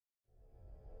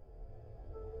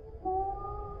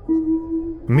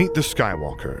Meet the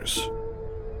Skywalkers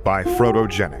by Frodo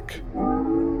Genick.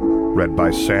 Read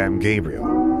by Sam Gabriel.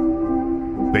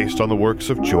 Based on the works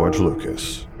of George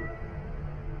Lucas.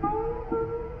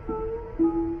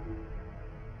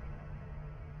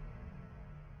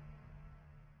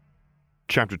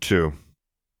 Chapter 2.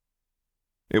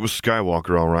 It was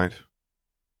Skywalker, all right.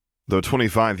 Though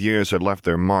 25 years had left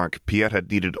their mark, Piet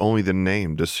had needed only the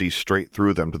name to see straight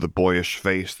through them to the boyish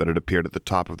face that had appeared at the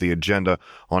top of the agenda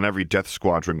on every Death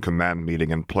Squadron command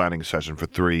meeting and planning session for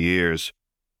 3 years.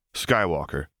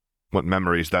 Skywalker. What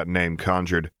memories that name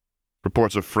conjured.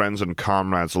 Reports of friends and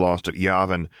comrades lost at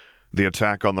Yavin, the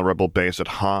attack on the rebel base at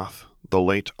Hoth, the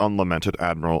late unlamented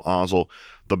Admiral Ozzel,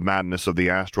 the madness of the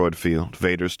asteroid field,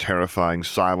 Vader's terrifying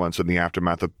silence in the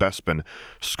aftermath of Bespin,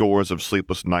 scores of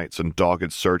sleepless nights and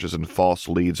dogged searches and false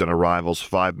leads and arrivals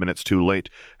 5 minutes too late,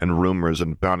 and rumors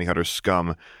and bounty hunter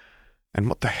scum. And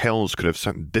what the hells could have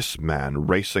sent this man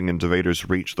racing into Vader's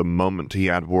reach the moment he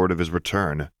had word of his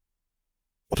return?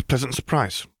 What a pleasant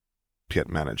surprise, Piet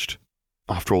managed,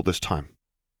 after all this time.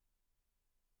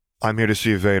 I'm here to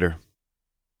see Vader.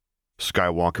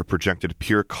 Skywalker projected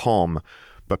pure calm,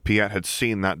 but Piet had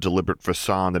seen that deliberate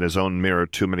facade in his own mirror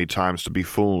too many times to be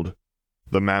fooled.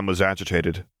 The man was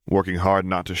agitated, working hard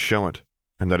not to show it,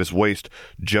 and at his waist,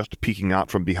 just peeking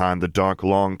out from behind the dark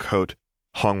long coat,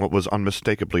 hung what was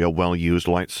unmistakably a well-used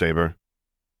lightsaber.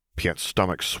 Piet's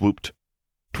stomach swooped.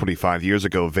 25 years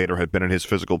ago, Vader had been in his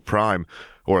physical prime,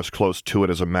 or as close to it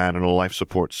as a man in a life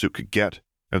support suit could get,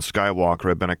 and Skywalker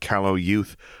had been a callow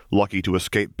youth, lucky to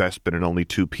escape Bespin in only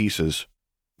 2 pieces.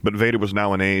 But Vader was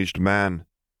now an aged man,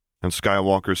 and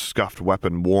Skywalker's scuffed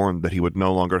weapon warned that he would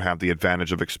no longer have the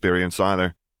advantage of experience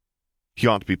either. He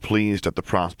ought to be pleased at the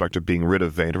prospect of being rid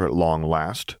of Vader at long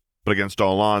last, but against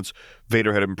all odds,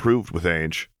 Vader had improved with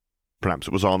age. Perhaps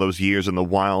it was all those years in the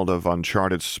wild of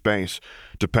uncharted space,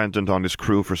 dependent on his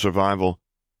crew for survival.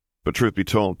 But truth be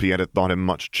told, Piet had thought him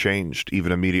much changed,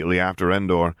 even immediately after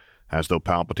Endor, as though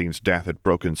Palpatine's death had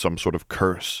broken some sort of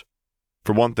curse.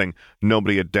 For one thing,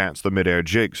 nobody had danced the mid-air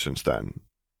jig since then,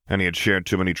 and he had shared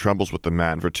too many troubles with the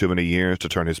man for too many years to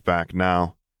turn his back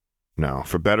now. No,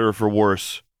 for better or for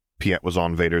worse, Piet was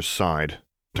on Vader's side.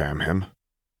 Damn him.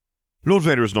 Lord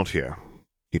Vader is not here,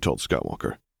 he told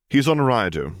Skywalker. He is on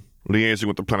Ryadu, liaising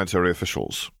with the planetary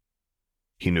officials.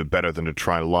 He knew better than to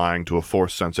try lying to a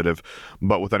Force-sensitive,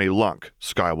 but with any luck,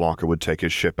 Skywalker would take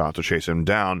his ship out to chase him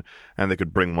down, and they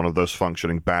could bring one of those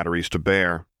functioning batteries to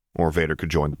bear, or Vader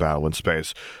could join the battle in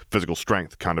space. Physical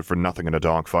strength counted for nothing in a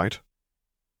dogfight.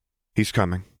 He's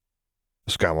coming.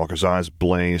 Skywalker's eyes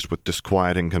blazed with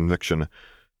disquieting conviction.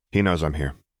 He knows I'm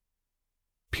here.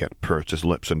 Piet pursed his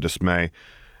lips in dismay.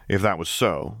 If that was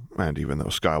so, and even though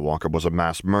Skywalker was a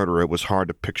mass murderer, it was hard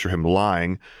to picture him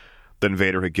lying, then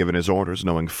Vader had given his orders,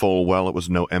 knowing full well it was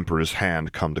no Emperor's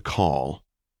hand come to call.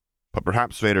 But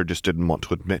perhaps Vader just didn't want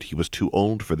to admit he was too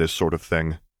old for this sort of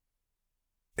thing.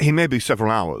 He may be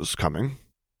several hours coming,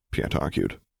 Piet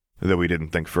argued, though he didn't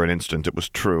think for an instant it was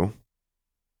true.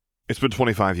 It's been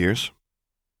 25 years.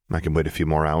 I can wait a few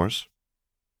more hours.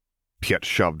 Piet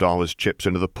shoved all his chips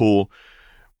into the pool.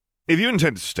 If you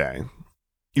intend to stay,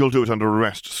 you'll do it under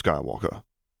arrest, Skywalker.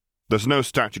 There's no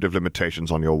statute of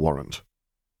limitations on your warrant.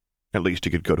 At least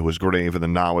he could go to his grave in the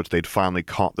knowledge they'd finally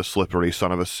caught the slippery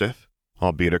son of a Sith,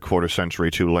 albeit a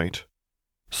quarter-century too late.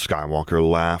 Skywalker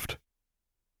laughed.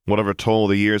 Whatever toll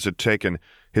the years had taken,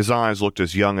 his eyes looked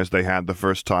as young as they had the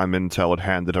first time Intel had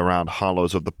handed around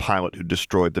hollows of the pilot who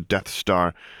destroyed the Death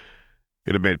Star.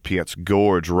 It had made Piet's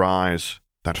gorge rise,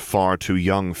 that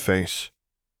far-too-young face.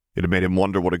 It had made him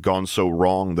wonder what had gone so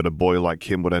wrong that a boy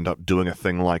like him would end up doing a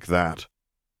thing like that.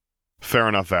 Fair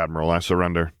enough, Admiral, I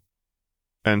surrender.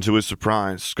 And to his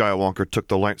surprise, Skywalker took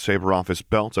the lightsaber off his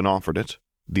belt and offered it,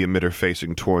 the emitter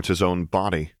facing towards his own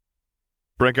body.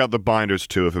 Break out the binders,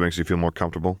 too, if it makes you feel more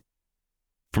comfortable.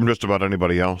 From just about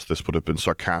anybody else, this would have been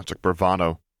sarcastic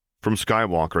bravado. From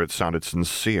Skywalker, it sounded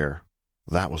sincere.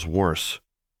 That was worse.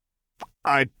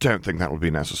 I don't think that would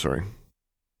be necessary.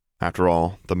 After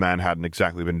all, the man hadn't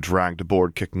exactly been dragged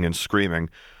aboard kicking and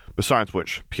screaming, besides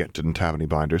which, Piet didn't have any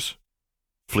binders.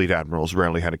 Fleet admirals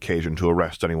rarely had occasion to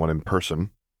arrest anyone in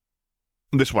person.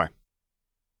 This way.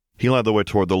 He led the way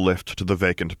toward the lift to the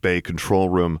vacant bay control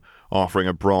room, offering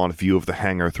a broad view of the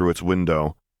hangar through its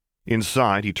window.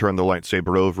 Inside, he turned the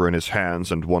lightsaber over in his hands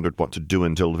and wondered what to do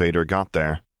until Vader got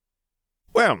there.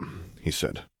 Well, he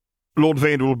said, Lord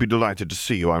Vader will be delighted to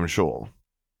see you, I'm sure.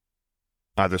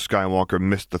 Either Skywalker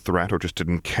missed the threat or just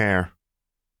didn't care.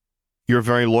 You're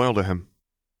very loyal to him.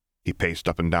 He paced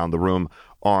up and down the room,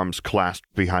 arms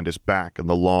clasped behind his back and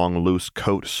the long, loose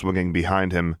coat swinging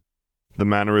behind him. The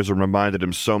mannerism reminded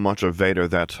him so much of Vader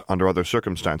that, under other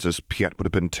circumstances, Piet would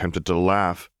have been tempted to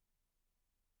laugh.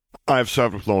 "I have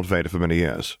served with Lord Vader for many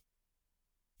years."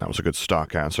 That was a good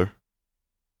stock answer.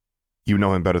 "You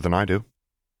know him better than I do."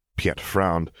 Piet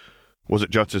frowned. Was it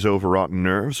just his overwrought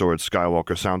nerves, or had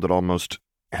Skywalker sounded almost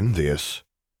envious?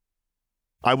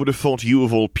 "I would have thought you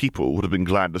of all people would have been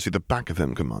glad to see the back of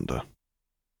him, Commander."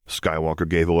 Skywalker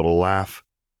gave a little laugh.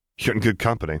 "You're in good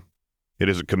company. It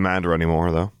isn't Commander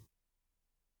anymore, though."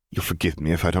 "You'll forgive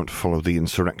me if I don't follow the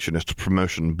insurrectionist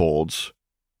promotion boards."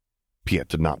 Piet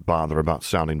did not bother about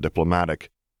sounding diplomatic.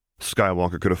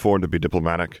 Skywalker could afford to be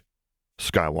diplomatic.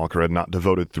 Skywalker had not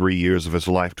devoted 3 years of his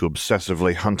life to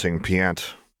obsessively hunting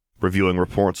Piet, reviewing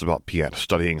reports about Piet,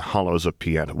 studying hollows of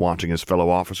Piet, watching his fellow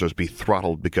officers be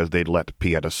throttled because they'd let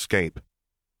Piet escape.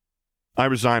 "I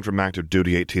resigned from active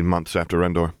duty 18 months after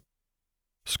Endor."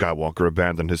 Skywalker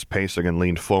abandoned his pacing and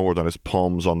leaned forward on his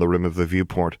palms on the rim of the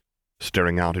viewport,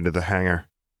 staring out into the hangar.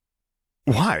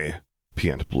 "Why?"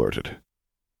 Piet blurted.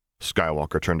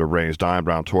 Skywalker turned a raised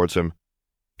eyebrow towards him.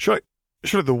 Surely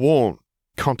the war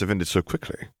can't have ended so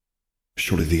quickly."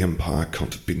 "Surely the Empire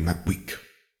can't have been that weak."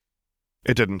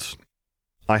 "It didn't.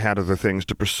 I had other things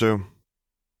to pursue."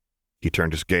 He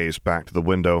turned his gaze back to the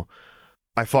window.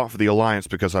 "I fought for the Alliance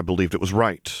because I believed it was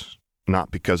right, not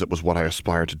because it was what I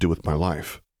aspired to do with my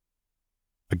life."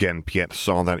 Again, Piet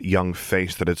saw that young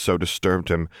face that had so disturbed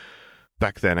him.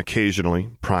 Back then,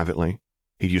 occasionally, privately,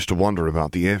 he used to wonder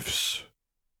about the ifs.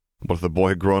 What if the boy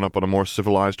had grown up on a more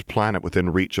civilized planet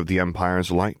within reach of the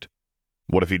Empire's light?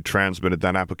 What if he'd transmitted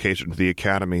that application to the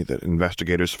Academy that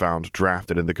investigators found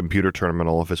drafted in the computer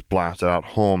terminal of his blasted-out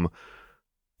home?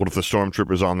 What if the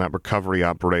stormtroopers on that recovery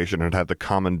operation had had the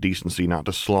common decency not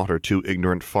to slaughter 2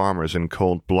 ignorant farmers in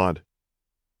cold blood?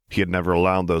 He had never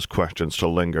allowed those questions to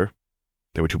linger.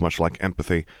 They were too much like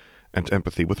empathy, and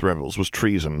empathy with rebels was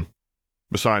treason.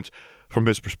 Besides, from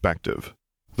his perspective,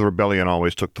 the rebellion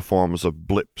always took the forms of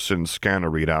blips in scanner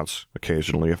readouts,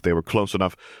 occasionally, if they were close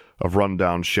enough, of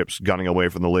run-down ships gunning away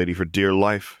from the lady for dear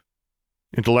life.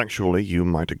 Intellectually, you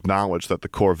might acknowledge that the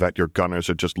Corvette your gunners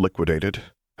had just liquidated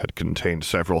had contained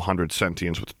several hundred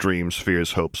sentients with dreams,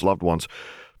 fears, hopes, loved ones,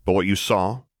 but what you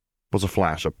saw was a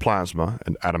flash of plasma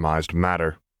and atomized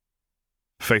matter.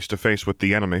 Face to face with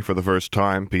the enemy for the first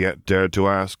time, Piet dared to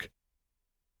ask,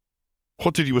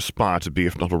 "What did you aspire to be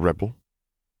if not a rebel?"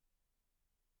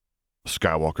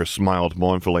 Skywalker smiled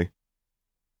mournfully.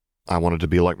 "I wanted to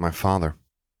be like my father."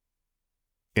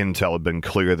 Intel had been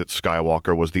clear that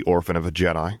Skywalker was the orphan of a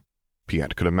Jedi.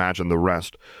 Piet could imagine the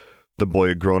rest. The boy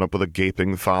had grown up with a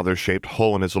gaping father-shaped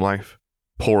hole in his life,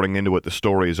 pouring into it the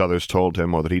stories others told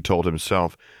him or that he told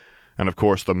himself, and of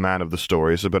course the man of the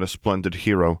stories had been a splendid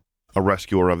hero, a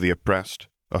rescuer of the oppressed,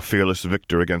 a fearless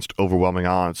victor against overwhelming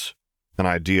odds, an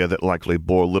idea that likely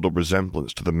bore little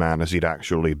resemblance to the man as he'd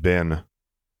actually been.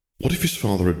 What if his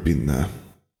father had been there?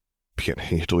 Piet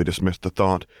hastily dismissed the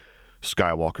thought.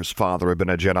 Skywalker's father had been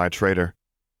a Jedi traitor.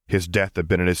 His death had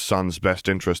been in his son's best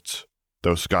interests,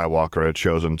 though Skywalker had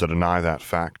chosen to deny that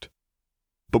fact.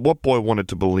 But what boy wanted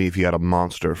to believe he had a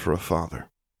monster for a father?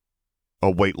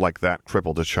 A weight like that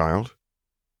crippled a child.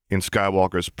 In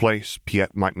Skywalker's place,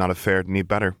 Piet might not have fared any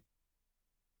better.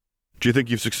 "Do you think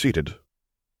you've succeeded?"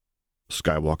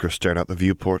 Skywalker stared out the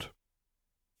viewport.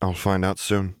 "I'll find out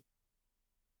soon."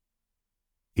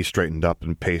 He straightened up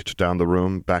and paced down the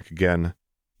room, back again,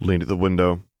 leaned at the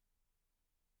window.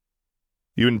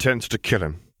 "You intend to kill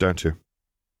him, don't you?"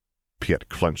 Piet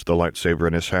clenched the lightsaber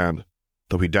in his hand,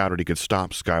 though he doubted he could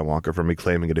stop Skywalker from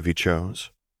reclaiming it if he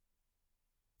chose.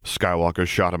 Skywalker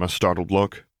shot him a startled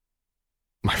look.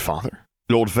 "My father?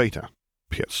 Lord Vader?"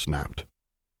 Piet snapped.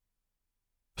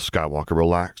 Skywalker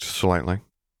relaxed slightly.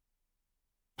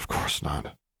 "Of course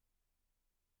not."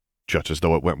 Just as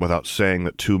though it went without saying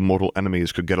that 2 mortal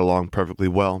enemies could get along perfectly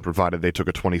well, provided they took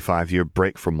a 25-year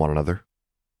break from one another.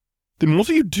 "Then what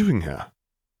are you doing here?"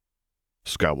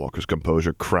 Skywalker's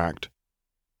composure cracked.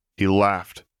 He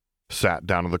laughed, sat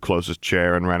down in the closest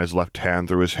chair, and ran his left hand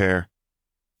through his hair.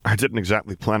 "I didn't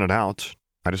exactly plan it out.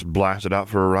 I just blasted out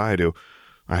for a ride.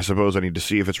 I suppose I need to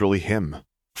see if it's really him."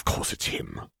 "Of course it's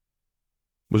him."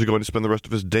 Was he going to spend the rest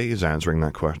of his days answering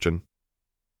that question?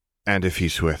 "And if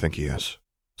he's who I think he is,"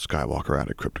 Skywalker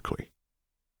added cryptically.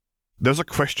 "Those are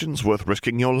questions worth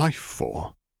risking your life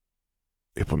for."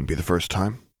 "It wouldn't be the first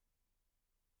time."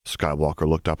 Skywalker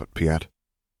looked up at Piet.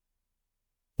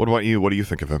 "What about you? What do you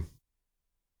think of him?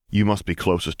 You must be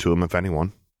closest to him, if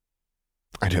anyone."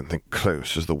 "I don't think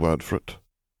close is the word for it."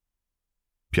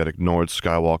 Piet ignored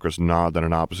Skywalker's nod in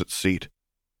an opposite seat.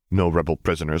 No rebel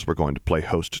prisoners were going to play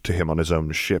host to him on his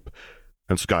own ship,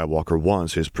 and Skywalker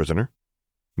was his prisoner.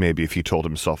 Maybe if he told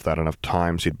himself that enough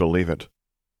times, he'd believe it.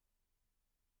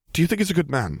 "Do you think he's a good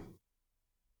man?"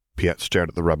 Piet stared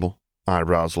at the rebel,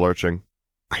 eyebrows lurching.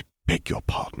 "I beg your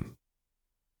pardon."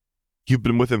 "You've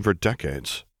been with him for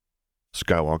decades."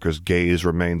 Skywalker's gaze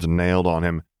remained nailed on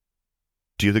him.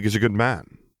 "Do you think he's a good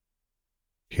man?"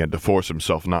 He had to force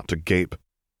himself not to gape.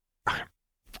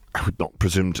 I would not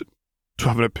presume to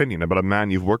have an opinion about a man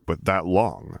you've worked with that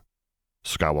long."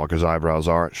 Skywalker's eyebrows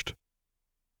arched.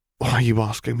 "Why are you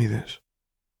asking me this?"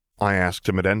 "I asked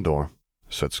him at Endor,"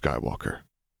 said Skywalker.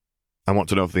 "I want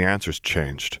to know if the answer's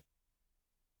changed."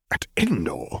 "At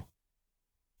Endor?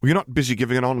 Were you not busy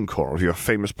giving an encore of your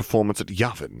famous performance at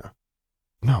Yavin?"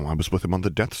 "No, I was with him on the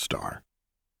Death Star."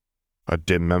 A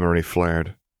dim memory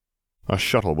flared. A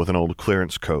shuttle with an old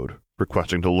clearance code,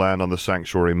 requesting to land on the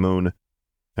sanctuary moon,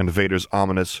 and Vader's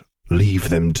ominous, "Leave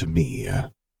them to me."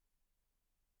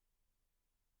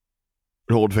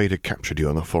 "Lord Vader captured you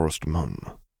on the Forest Moon."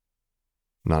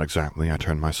 "Not exactly. I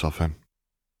turned myself in."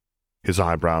 His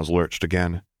eyebrows lurched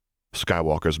again.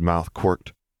 Skywalker's mouth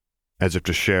quirked, as if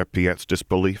to share Piet's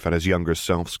disbelief at his younger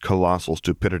self's colossal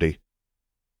stupidity.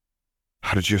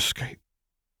 "How did you escape?"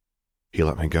 "He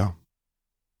let me go."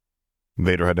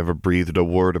 Vader had never breathed a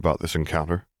word about this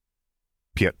encounter.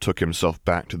 Piet took himself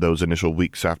back to those initial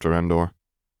weeks after Endor,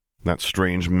 that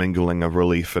strange mingling of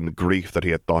relief and grief that he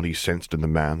had thought he sensed in the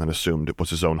man and assumed it was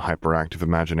his own hyperactive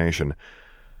imagination.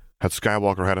 Had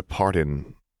Skywalker had a part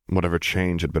in whatever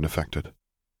change had been effected?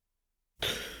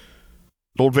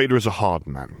 "Lord Vader is a hard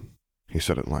man," he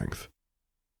said at length.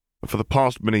 "For the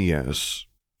past many years,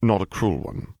 not a cruel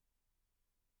one.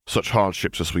 Such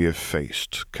hardships as we have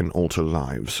faced can alter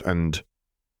lives, and—"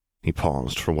 He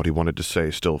paused, for what he wanted to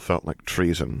say still felt like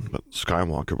treason, but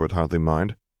Skywalker would hardly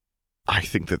mind. "I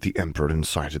think that the Emperor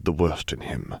incited the worst in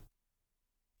him.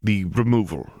 The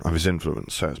removal of his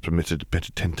influence has permitted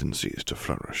better tendencies to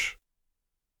flourish."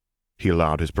 He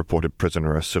allowed his purported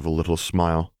prisoner a civil little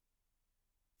smile.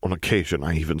 "On occasion,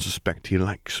 I even suspect he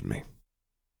likes me."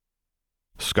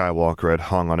 Skywalker had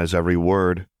hung on his every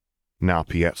word. Now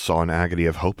Piet saw an agony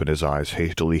of hope in his eyes,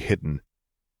 hastily hidden.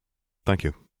 "Thank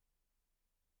you.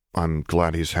 I'm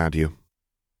glad he's had you."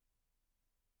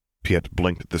 Piet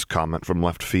blinked at this comment from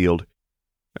left field,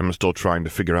 and was still trying to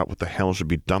figure out what the hell should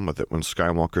be done with it when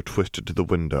Skywalker twisted to the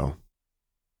window.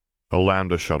 A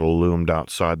Lambda shuttle loomed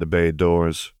outside the bay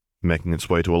doors, making its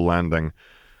way to a landing.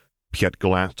 Piet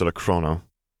glanced at a chrono.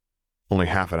 Only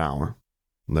half an hour.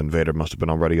 Then Vader must have been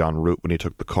already en route when he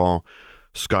took the call.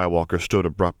 Skywalker stood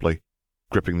abruptly,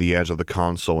 gripping the edge of the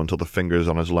console until the fingers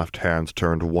on his left hand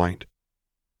turned white.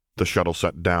 The shuttle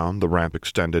set down, the ramp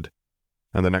extended,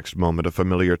 and the next moment a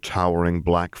familiar towering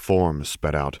black form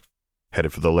sped out,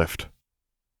 headed for the lift.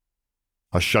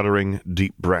 A shuddering,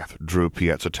 deep breath drew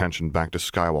Piet's attention back to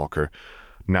Skywalker,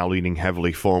 now leaning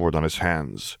heavily forward on his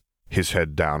hands, his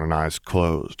head down and eyes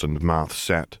closed and mouth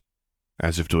set,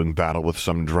 as if doing battle with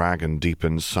some dragon deep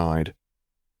inside.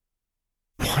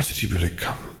 Why did he really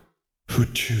come? Who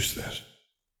would choose that?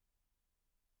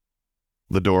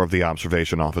 The door of the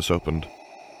observation office opened.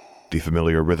 The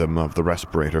familiar rhythm of the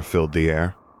respirator filled the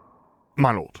air.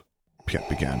 "My lord," Piet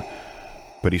began,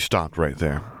 but he stopped right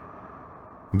there.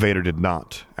 Vader did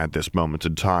not, at this moment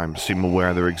in time, seem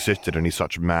aware there existed any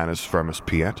such man as Firmus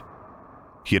Piet.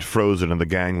 He had frozen in the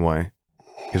gangway,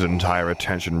 his entire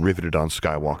attention riveted on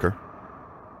Skywalker.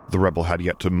 The rebel had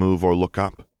yet to move or look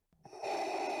up.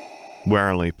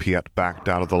 Warily, Piet backed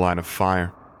out of the line of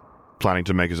fire, planning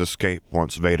to make his escape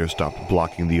once Vader stopped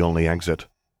blocking the only exit.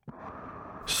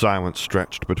 Silence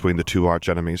stretched between the two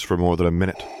archenemies for more than a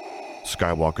minute,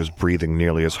 Skywalker's breathing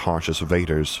nearly as harsh as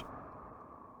Vader's.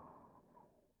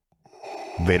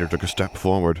 Vader took a step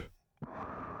forward.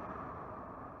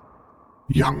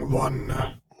 "Young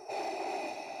one."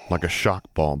 Like a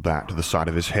shock ball bat to the side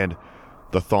of his head,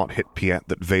 the thought hit Piet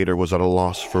that Vader was at a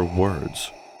loss for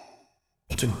words.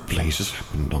 What in blazes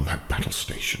happened on that battle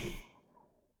station?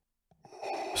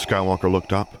 Skywalker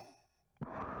looked up.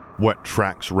 Wet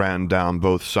tracks ran down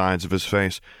both sides of his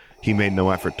face. He made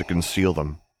no effort to conceal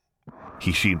them.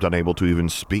 He seemed unable to even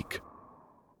speak.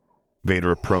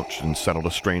 Vader approached and settled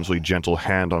a strangely gentle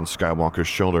hand on Skywalker's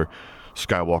shoulder.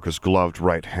 Skywalker's gloved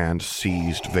right hand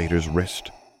seized Vader's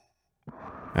wrist.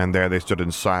 And there they stood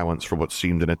in silence for what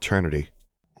seemed an eternity.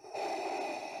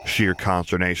 Sheer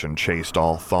consternation chased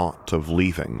all thought of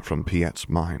leaving from Piet's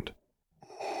mind.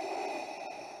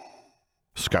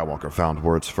 Skywalker found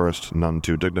words first, none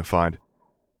too dignified.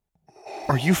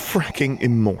 "Are you fracking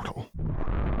immortal?"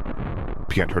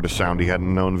 Piet heard a sound he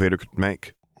hadn't known Vader could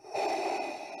make.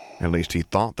 At least he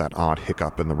thought that odd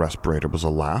hiccup in the respirator was a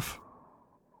laugh.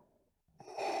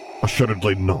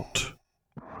 "Assuredly not."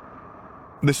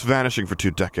 This vanishing for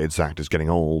 2 decades act is getting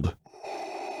old.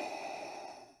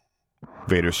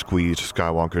 Vader squeezed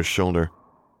Skywalker's shoulder.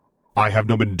 I have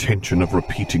no intention of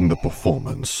repeating the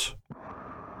performance.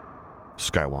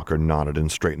 Skywalker nodded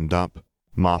and straightened up,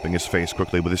 mopping his face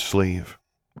quickly with his sleeve.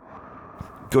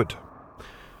 Good.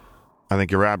 I think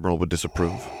your Admiral would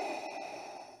disapprove.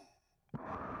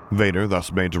 Vader,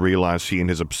 thus made to realize he and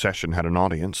his obsession had an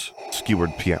audience,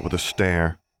 skewered Piet with a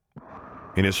stare.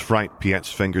 In his fright, Piet's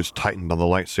fingers tightened on the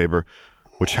lightsaber,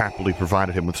 which happily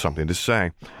provided him with something to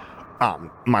say.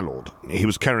 My lord, he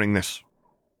was carrying this.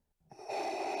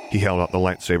 He held out the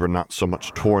lightsaber not so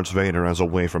much towards Vader as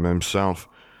away from himself.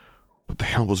 What the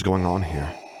hell was going on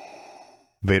here?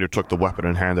 Vader took the weapon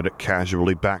and handed it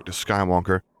casually back to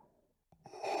Skywalker.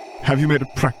 Have you made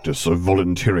a practice of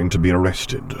volunteering to be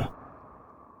arrested?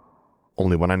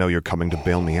 Only when I know you're coming to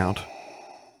bail me out.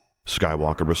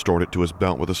 Skywalker restored it to his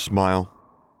belt with a smile.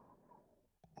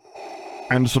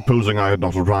 And supposing I had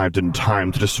not arrived in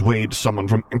time to dissuade someone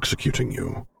from executing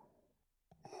you?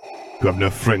 You have no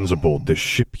friends aboard this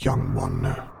ship, young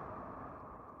one.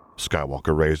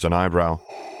 Skywalker raised an eyebrow.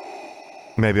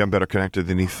 Maybe I'm better connected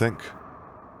than you think.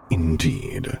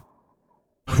 Indeed.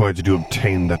 Why did you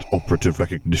obtain that operative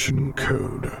recognition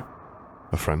code?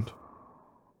 A friend?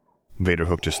 Vader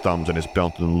hooked his thumbs in his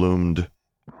belt and loomed.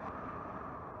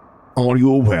 Are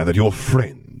you aware that your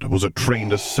friend was a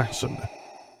trained assassin,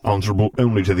 answerable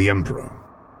only to the Emperor?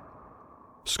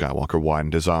 Skywalker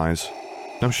widened his eyes.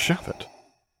 No, shove it.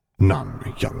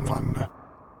 None, young one.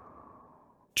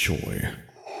 Joy,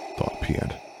 thought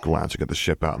Piet, glancing at the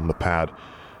ship out on the pad.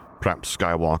 Perhaps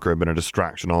Skywalker had been a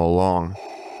distraction all along.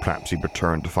 Perhaps he'd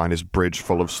returned to find his bridge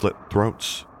full of slit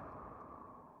throats.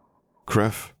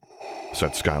 Criff,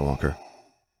 said Skywalker.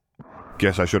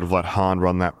 Guess I should have let Han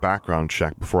run that background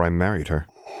check before I married her.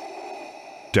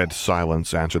 Dead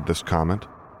silence answered this comment.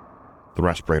 The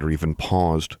respirator even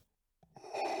paused.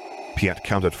 Piet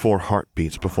counted 4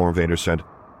 heartbeats before Vader said,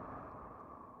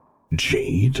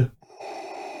 Jade?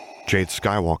 Jade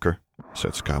Skywalker,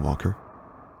 said Skywalker.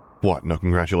 What, no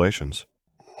congratulations?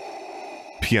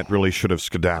 Piet really should have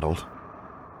skedaddled.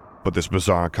 But this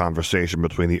bizarre conversation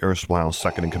between the erstwhile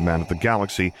second-in-command of the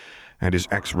galaxy and his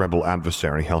ex-rebel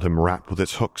adversary held him wrapped with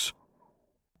its hooks.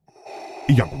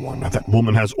 Young one, that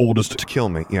woman has orders to kill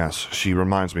me, yes. She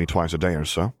reminds me twice a day or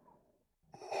so.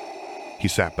 He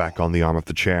sat back on the arm of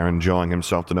the chair, enjoying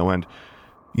himself to no end.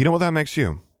 You know what that makes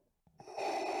you?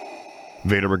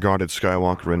 Vader regarded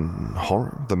Skywalker in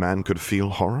horror. The man could feel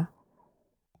horror.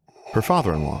 Her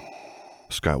father-in-law,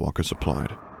 Skywalker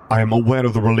supplied. I am aware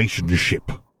of the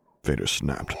relationship, Vader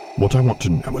snapped. What I want to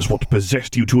know is what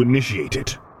possessed you to initiate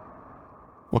it.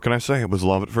 What can I say? It was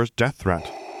love at first death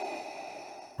threat.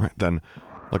 Right then,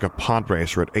 like a pod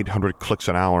racer at 800 clicks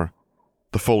an hour,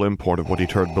 the full import of what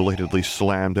he'd heard belatedly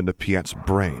slammed into Piet's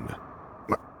brain.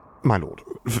 My lord,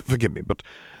 forgive me, but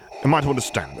am I to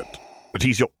understand that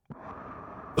he's your...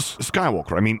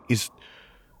 Skywalker, I mean, is...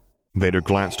 Vader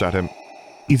glanced at him.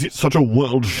 Is it such a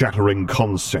world-shattering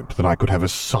concept that I could have a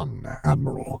son,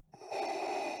 Admiral?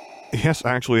 Yes,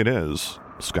 actually it is,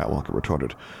 Skywalker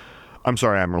retorted. I'm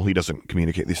sorry, Admiral, he doesn't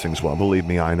communicate these things well. Believe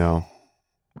me, I know.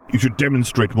 You should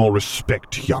demonstrate more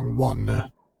respect, young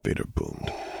one, Vader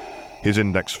boomed. His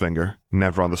index finger,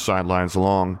 never on the sidelines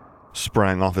long,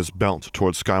 sprang off his belt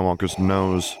towards Skywalker's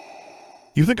nose.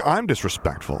 You think I'm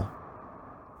disrespectful?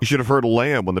 You should have heard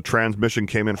Leia when the transmission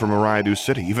came in from Meriadu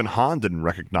City. Even Han didn't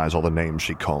recognize all the names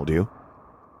she called you.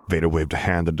 Vader waved a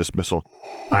hand in dismissal.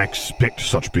 I expect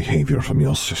such behavior from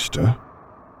your sister.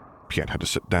 Piet had to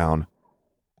sit down.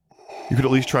 You could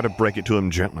at least try to break it to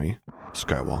him gently,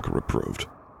 Skywalker reproved.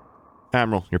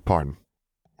 Admiral, your pardon.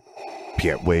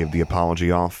 Piet waved the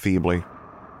apology off feebly.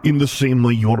 In the same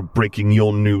way you're breaking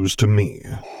your news to me.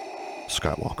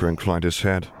 Skywalker inclined his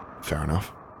head. Fair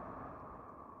enough.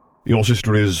 Your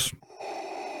sister is...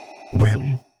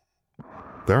 well...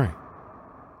 very.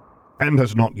 And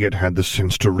has not yet had the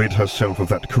sense to rid herself of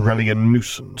that Corellian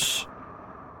nuisance.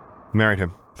 Married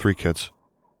him. 3 kids.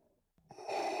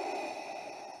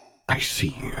 I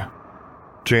see.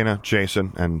 Jaina,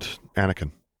 Jason, and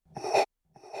Anakin.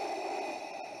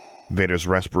 Vader's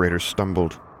respirator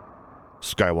stumbled.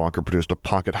 Skywalker produced a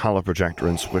pocket holoprojector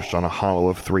and switched on a holo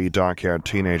of 3 dark-haired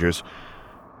teenagers.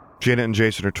 Jaina and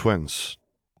Jason are twins.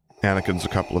 Anakin's a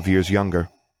couple of years younger.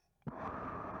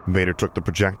 Vader took the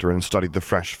projector and studied the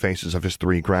fresh faces of his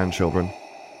 3 grandchildren.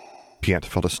 Piet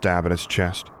felt a stab in his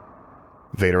chest.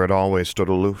 Vader had always stood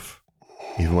aloof.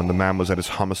 Even when the man was at his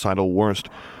homicidal worst,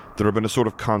 there had been a sort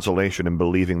of consolation in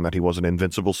believing that he was an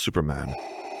invincible Superman,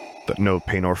 that no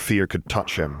pain or fear could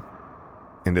touch him.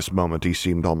 In this moment he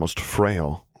seemed almost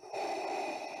frail.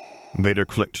 Vader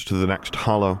clicked to the next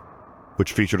holo,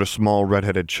 which featured a small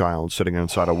red-headed child sitting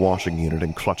inside a washing unit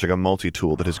and clutching a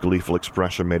multi-tool that his gleeful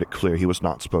expression made it clear he was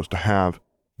not supposed to have.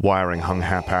 Wiring hung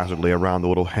haphazardly around the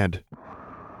little head.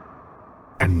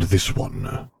 And this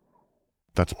one?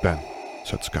 That's Ben,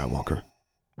 said Skywalker.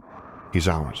 He's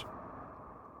ours.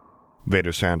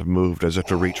 Vader's hand moved as if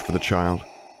to reach for the child,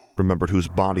 remembered whose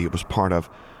body it was part of,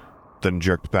 then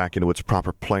jerked back into its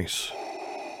proper place.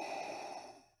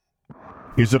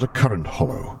 Is it a current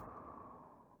holo?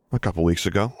 A couple weeks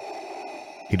ago.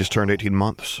 He just turned 18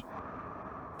 months.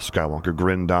 Skywalker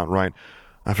grinned outright.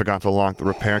 I forgot to lock the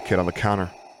repair kit on the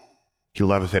counter. He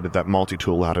levitated that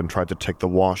multi-tool out and tried to take the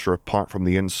washer apart from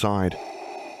the inside.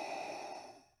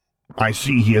 I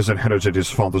see he has inherited his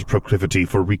father's proclivity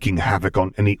for wreaking havoc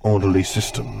on any orderly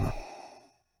system.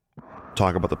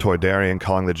 Talk about the Toydarian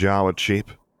calling the Jawa cheap,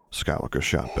 Skywalker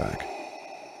shot back.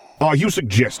 Are you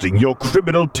suggesting your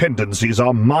criminal tendencies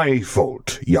are my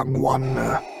fault, young one?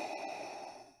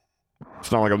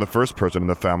 It's not like I'm the first person in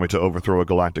the family to overthrow a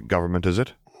galactic government, is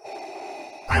it?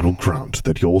 I'll grant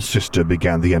that your sister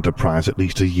began the Enterprise at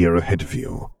least a year ahead of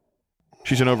you.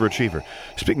 She's an overachiever.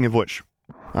 Speaking of which,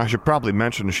 I should probably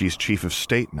mention she's chief of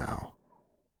state now.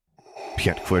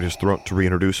 Piet cleared his throat to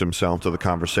reintroduce himself to the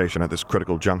conversation at this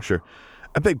critical juncture.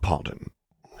 I beg pardon.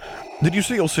 Did you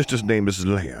say your sister's name is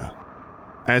Leia?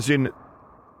 As in,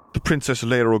 the Princess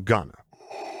Leia Organa?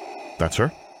 That's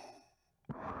her?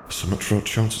 So much for our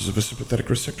chances of a sympathetic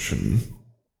reception.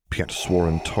 Piet swore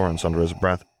in torrents under his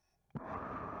breath.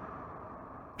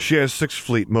 She has 6th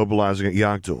Fleet mobilizing at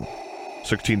Yagdul,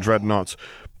 16 dreadnoughts,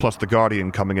 plus the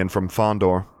Guardian coming in from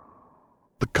Fondor.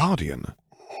 The Guardian?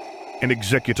 An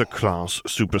Executor-class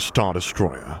superstar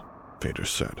destroyer, Vader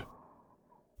said.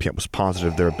 Piet was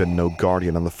positive there had been no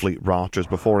Guardian on the fleet rosters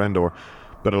before Endor,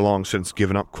 but had long since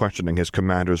given up questioning his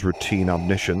commander's routine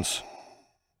omniscience.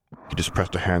 He just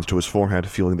pressed a hand to his forehead,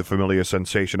 feeling the familiar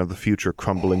sensation of the future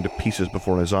crumbling to pieces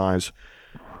before his eyes.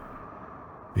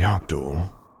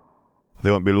 Yagdul. They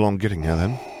won't be long getting here,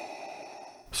 then.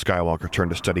 Skywalker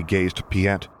turned a steady gaze to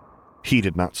Piet. He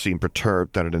did not seem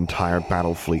perturbed that an entire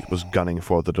battle fleet was gunning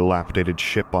for the dilapidated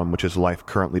ship on which his life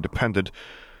currently depended.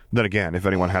 Then again, if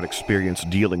anyone had experience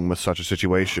dealing with such a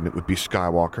situation, it would be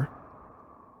Skywalker.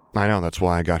 I know, that's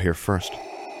why I got here first.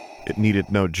 It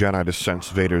needed no Jedi to sense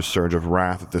Vader's surge of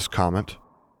wrath at this comment.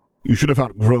 You should have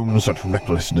outgrown such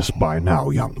recklessness by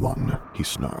now, young one, he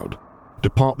snarled.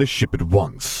 Depart this ship at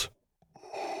once.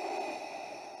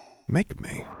 Make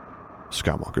me,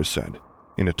 Skywalker said,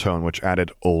 in a tone which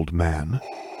added old man.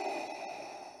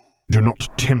 Do not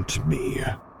tempt me.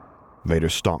 Vader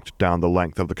stalked down the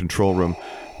length of the control room,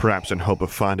 perhaps in hope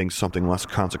of finding something less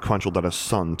consequential than a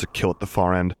sun to kill at the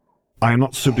far end. I am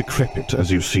not so decrepit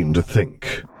as you seem to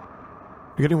think.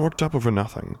 You're getting worked up over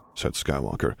nothing, said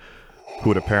Skywalker,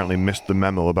 who had apparently missed the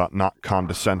memo about not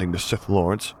condescending to Sith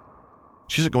Lords.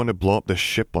 She's going to blow up this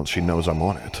ship once she knows I'm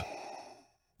on it.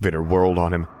 Vader whirled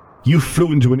on him. You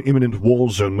flew into an imminent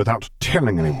war zone without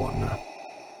telling anyone.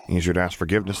 Easier to ask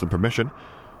forgiveness than permission.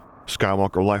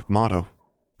 Skywalker life motto.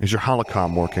 Is your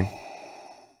holocom working?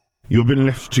 You've been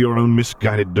left to your own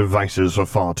misguided devices for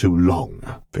far too long,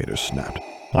 Vader snapped.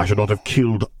 I should not have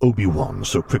killed Obi-Wan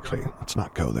so quickly. Let's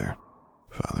not go there,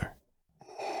 Father.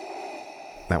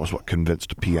 That was what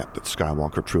convinced Piet that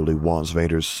Skywalker truly was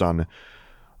Vader's son.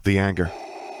 The anger.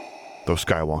 Though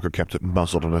Skywalker kept it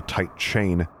muzzled on a tight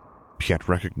chain, Piet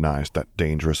recognized that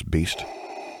dangerous beast.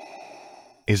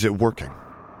 Is it working?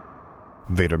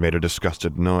 Vader made a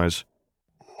disgusted noise.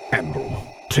 Admiral,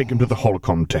 take him to the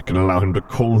holocom deck and allow him to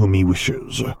call whom he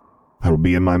wishes. I will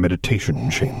be in my meditation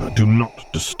chamber. Do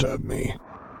not disturb me.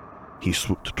 He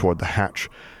swooped toward the hatch,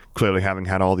 clearly having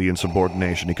had all the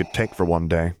insubordination he could take for one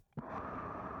day.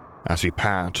 As he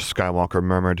passed, Skywalker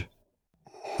murmured,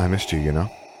 I missed you, you know.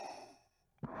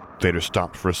 Vader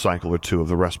stopped for a cycle or two of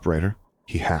the respirator.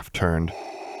 He half-turned.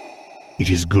 It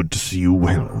is good to see you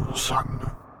well,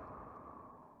 son.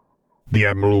 The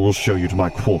Admiral will show you to my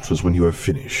quarters when you have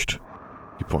finished.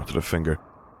 He pointed a finger.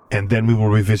 And then we will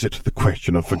revisit the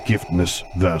question of forgiveness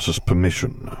versus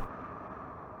permission.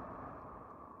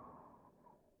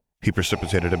 He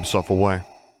precipitated himself away.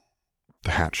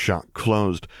 The hatch shot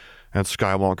closed, and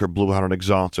Skywalker blew out an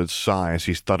exhausted sigh as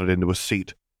he thudded into a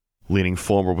seat, leaning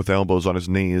forward with elbows on his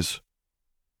knees.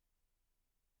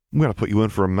 I'm going to put you in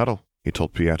for a medal, he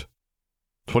told Piet.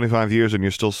 25 years and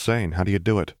you're still sane. How do you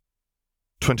do it?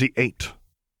 28,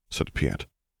 said Piet.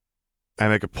 I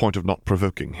make a point of not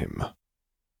provoking him. I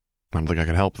don't think I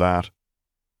can help that.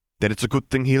 Then it's a good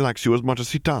thing he likes you as much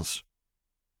as he does.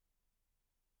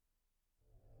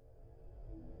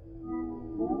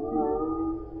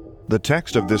 The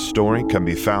text of this story can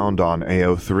be found on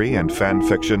AO3 and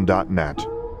fanfiction.net.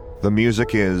 The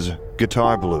music is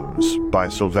Guitar Blues by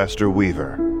Sylvester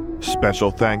Weaver.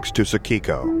 Special thanks to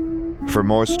Sakiko. For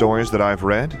more stories that I've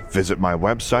read, visit my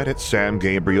website at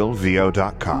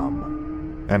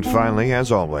samgabrielvo.com. And finally,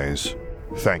 as always,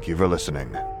 thank you for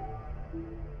listening.